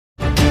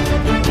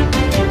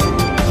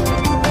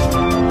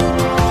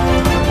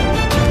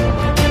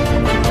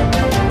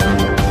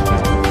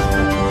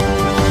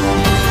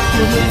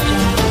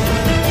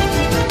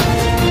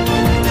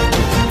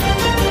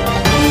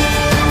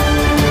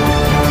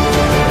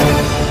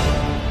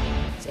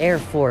Air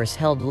Force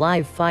held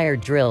live fire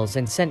drills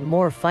and sent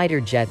more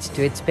fighter jets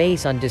to its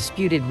base on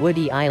disputed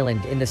Woody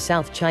Island in the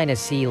South China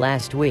Sea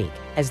last week,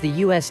 as the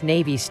U.S.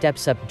 Navy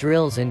steps up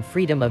drills and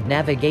freedom of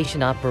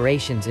navigation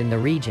operations in the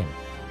region.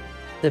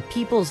 The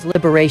People's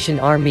Liberation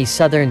Army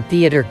Southern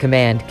Theater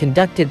Command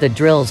conducted the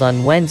drills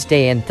on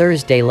Wednesday and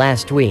Thursday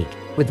last week,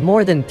 with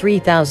more than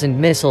 3,000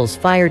 missiles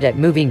fired at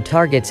moving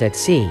targets at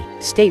sea,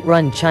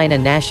 state-run China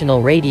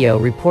National Radio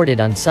reported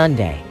on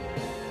Sunday.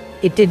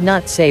 It did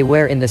not say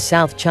where in the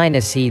South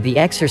China Sea the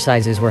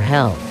exercises were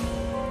held.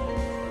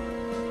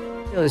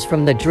 Videos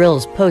from the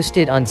drills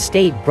posted on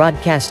state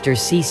broadcaster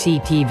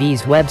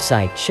CCTV's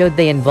website showed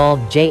they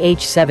involved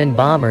JH-7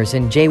 bombers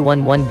and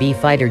J-11B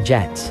fighter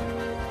jets.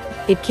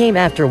 It came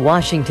after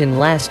Washington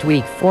last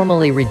week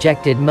formally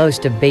rejected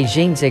most of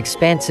Beijing's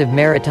expansive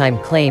maritime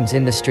claims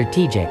in the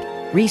strategic,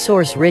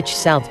 resource-rich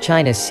South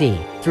China Sea,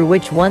 through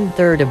which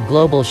one-third of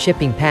global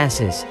shipping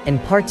passes,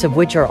 and parts of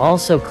which are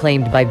also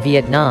claimed by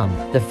Vietnam,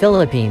 the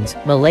Philippines,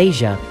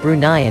 Malaysia,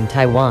 Brunei and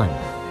Taiwan.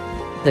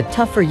 The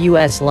tougher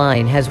U.S.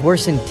 line has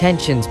worsened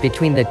tensions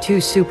between the two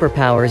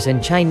superpowers,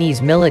 and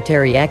Chinese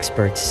military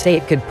experts say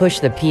it could push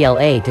the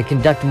PLA to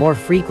conduct more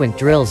frequent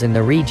drills in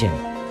the region.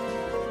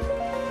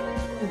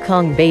 Hong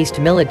Kong-based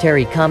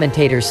military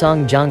commentator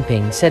Song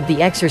Zhongping said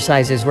the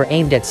exercises were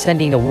aimed at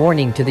sending a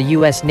warning to the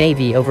U.S.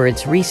 Navy over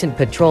its recent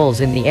patrols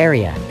in the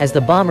area, as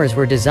the bombers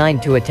were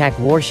designed to attack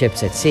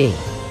warships at sea.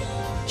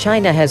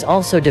 China has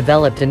also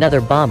developed another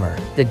bomber,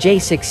 the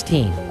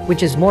J-16,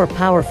 which is more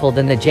powerful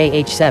than the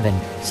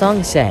JH-7,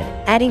 Song said,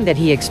 adding that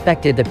he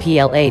expected the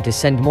PLA to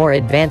send more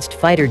advanced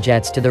fighter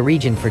jets to the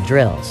region for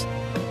drills.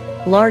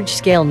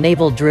 Large-scale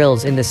naval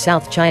drills in the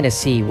South China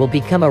Sea will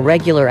become a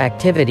regular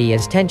activity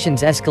as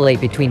tensions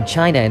escalate between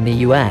China and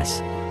the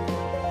U.S.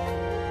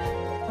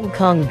 Hong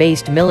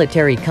Kong-based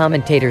military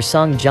commentator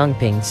Song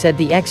Zhongping said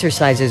the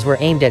exercises were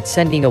aimed at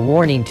sending a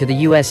warning to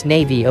the U.S.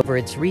 Navy over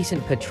its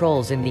recent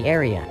patrols in the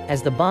area,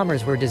 as the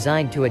bombers were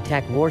designed to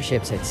attack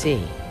warships at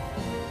sea.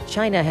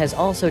 China has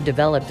also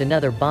developed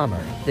another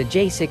bomber, the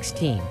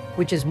J-16,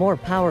 which is more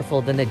powerful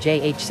than the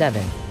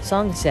JH-7,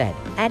 Song said,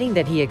 adding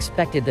that he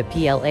expected the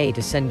PLA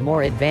to send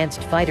more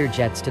advanced fighter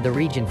jets to the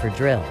region for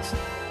drills.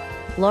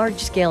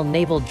 Large-scale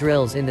naval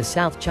drills in the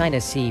South China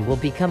Sea will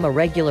become a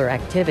regular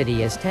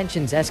activity as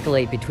tensions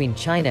escalate between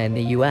China and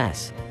the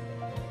U.S.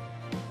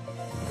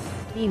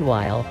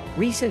 Meanwhile,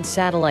 recent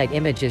satellite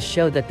images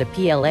show that the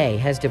PLA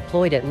has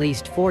deployed at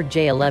least 4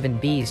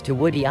 J-11Bs to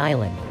Woody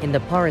Island, in the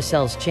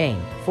Paracels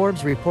chain,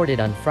 Forbes reported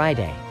on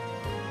Friday.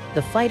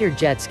 The fighter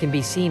jets can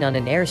be seen on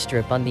an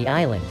airstrip on the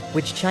island,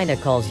 which China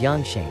calls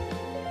Yangshing.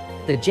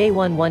 The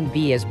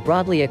J-11B is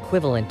broadly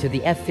equivalent to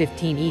the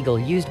F-15 Eagle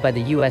used by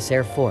the U.S.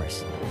 Air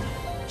Force.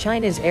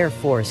 China's Air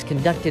Force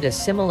conducted a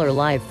similar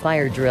live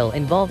fire drill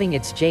involving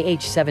its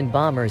JH-7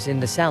 bombers in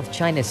the South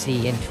China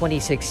Sea in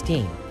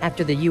 2016,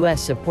 after the U.S.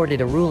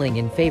 supported a ruling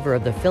in favor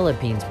of the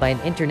Philippines by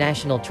an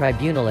international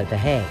tribunal at The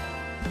Hague.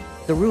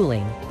 The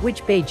ruling,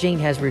 which Beijing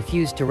has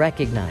refused to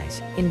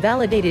recognize,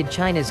 invalidated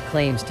China's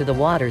claims to the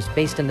waters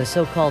based on the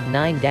so-called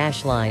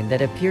 9-dash line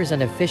that appears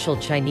on official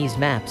Chinese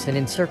maps and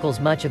encircles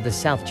much of the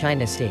South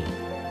China Sea.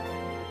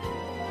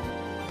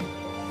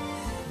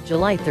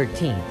 July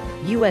 13.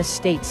 U.S.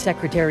 State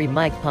Secretary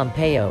Mike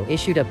Pompeo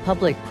issued a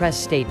public press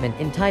statement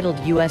entitled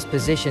U.S.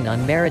 Position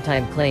on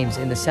Maritime Claims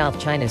in the South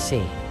China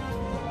Sea.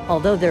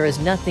 Although there is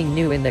nothing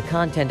new in the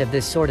content of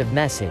this sort of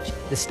message,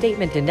 the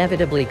statement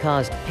inevitably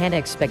caused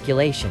panic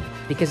speculation,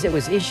 because it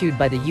was issued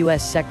by the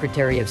U.S.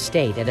 Secretary of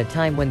State at a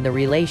time when the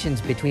relations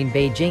between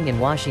Beijing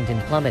and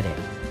Washington plummeted.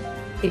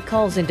 It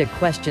calls into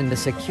question the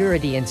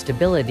security and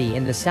stability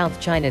in the South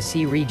China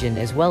Sea region,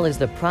 as well as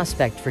the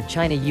prospect for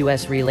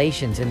China-U.S.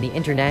 relations and the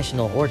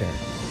international order.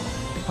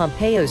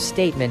 Pompeo's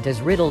statement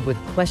is riddled with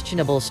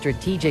questionable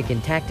strategic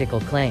and tactical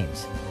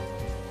claims.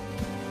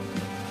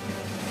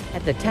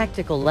 At the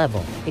tactical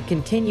level, it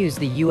continues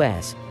the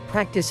U.S.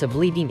 practice of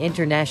leading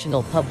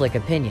international public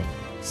opinion,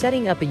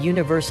 setting up a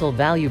universal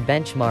value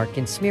benchmark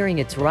and smearing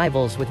its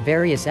rivals with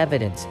various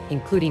evidence,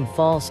 including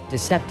false,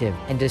 deceptive,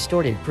 and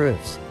distorted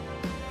proofs.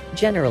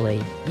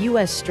 Generally,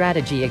 U.S.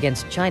 strategy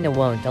against China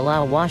won't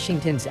allow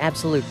Washington's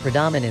absolute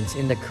predominance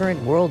in the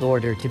current world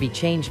order to be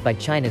changed by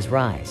China's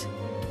rise.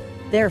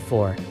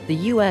 Therefore, the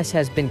U.S.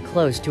 has been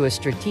close to a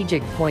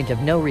strategic point of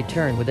no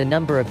return with a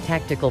number of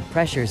tactical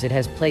pressures it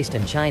has placed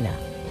on China.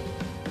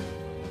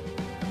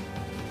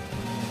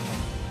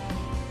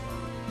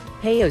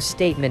 Pompeo's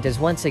statement is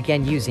once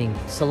again using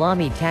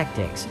salami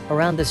tactics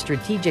around the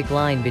strategic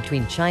line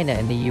between China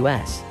and the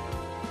U.S.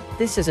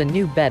 This is a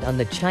new bet on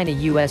the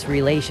China-U.S.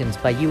 relations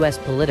by U.S.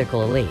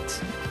 political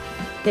elites.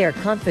 They are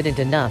confident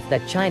enough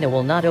that China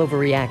will not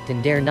overreact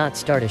and dare not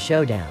start a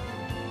showdown.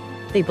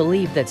 They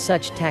believe that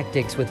such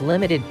tactics with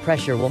limited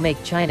pressure will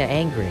make China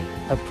angry,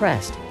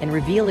 oppressed, and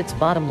reveal its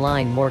bottom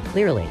line more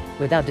clearly,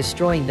 without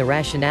destroying the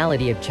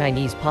rationality of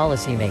Chinese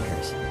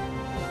policymakers.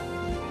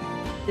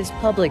 This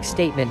public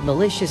statement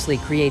maliciously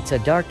creates a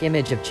dark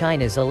image of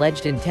China's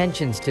alleged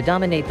intentions to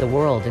dominate the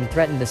world and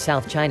threaten the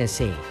South China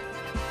Sea.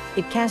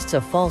 It casts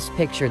a false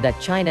picture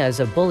that China is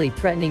a bully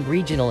threatening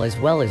regional as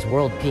well as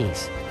world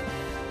peace.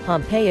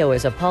 Pompeo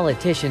is a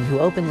politician who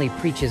openly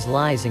preaches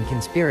lies and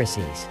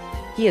conspiracies.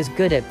 He is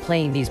good at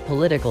playing these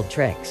political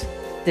tricks.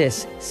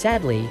 This,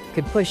 sadly,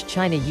 could push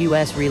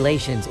China-US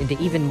relations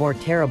into even more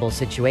terrible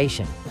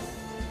situation.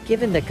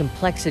 Given the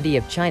complexity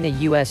of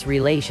China-US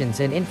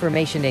relations and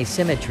information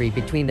asymmetry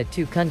between the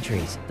two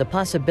countries, the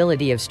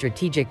possibility of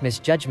strategic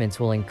misjudgments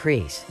will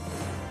increase.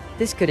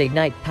 This could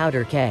ignite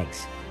powder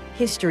kegs.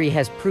 History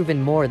has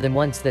proven more than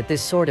once that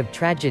this sort of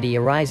tragedy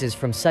arises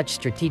from such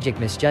strategic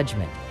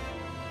misjudgment.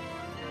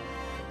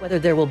 Whether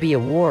there will be a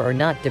war or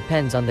not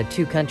depends on the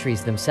two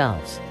countries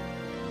themselves.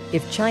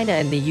 If China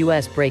and the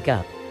US break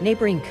up,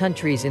 neighboring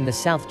countries in the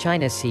South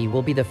China Sea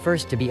will be the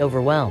first to be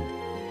overwhelmed.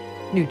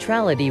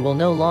 Neutrality will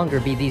no longer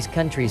be these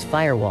countries'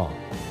 firewall.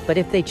 But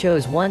if they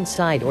chose one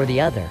side or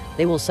the other,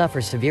 they will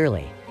suffer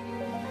severely.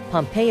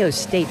 Pompeo's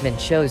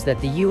statement shows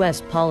that the US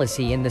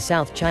policy in the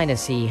South China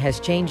Sea has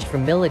changed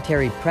from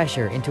military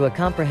pressure into a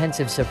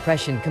comprehensive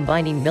suppression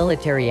combining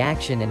military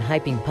action and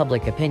hyping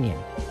public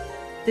opinion.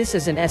 This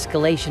is an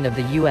escalation of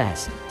the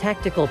US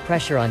tactical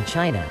pressure on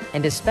China,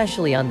 and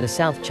especially on the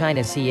South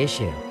China Sea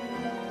issue.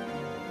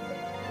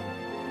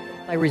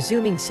 By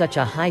resuming such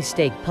a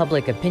high-stake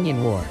public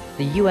opinion war,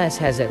 the US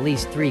has at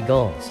least three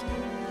goals.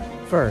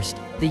 First,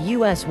 the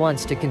US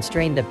wants to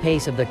constrain the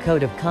pace of the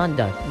Code of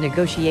Conduct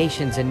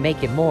negotiations and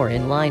make it more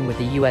in line with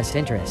the US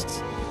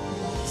interests.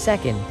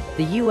 Second,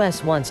 the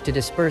US wants to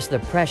disperse the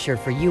pressure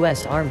for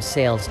US arms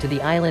sales to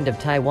the island of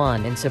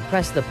Taiwan and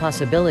suppress the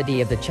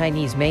possibility of the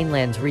Chinese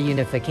mainland's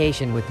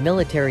reunification with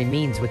military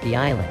means with the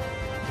island.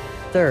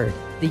 Third,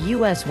 the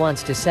US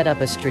wants to set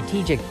up a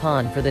strategic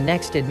pawn for the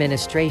next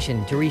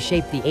administration to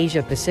reshape the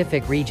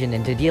Asia-Pacific region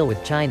and to deal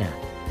with China.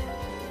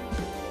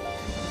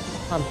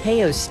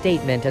 Pompeo's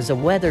statement is a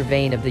weather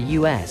vane of the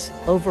US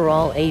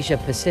overall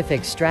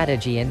Asia-Pacific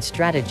strategy and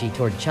strategy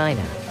toward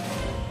China.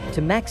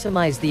 To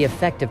maximize the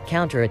effect of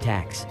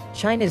counterattacks,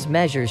 China's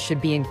measures should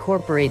be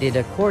incorporated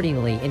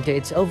accordingly into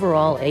its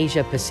overall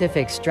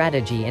Asia-Pacific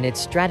strategy and its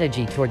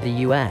strategy toward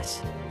the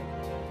US.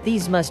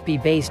 These must be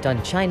based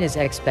on China's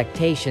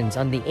expectations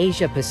on the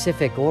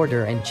Asia-Pacific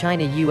order and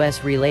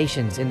China-US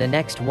relations in the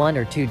next 1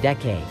 or 2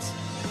 decades.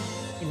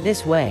 In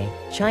this way,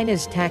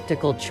 China's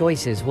tactical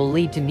choices will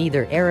lead to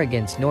neither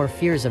arrogance nor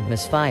fears of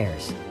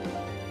misfires.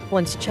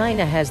 Once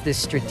China has this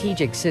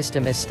strategic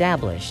system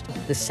established,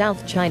 the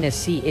South China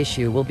Sea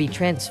issue will be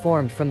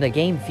transformed from the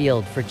game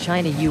field for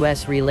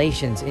China-US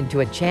relations into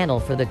a channel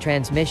for the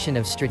transmission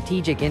of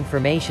strategic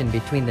information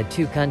between the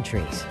two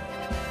countries.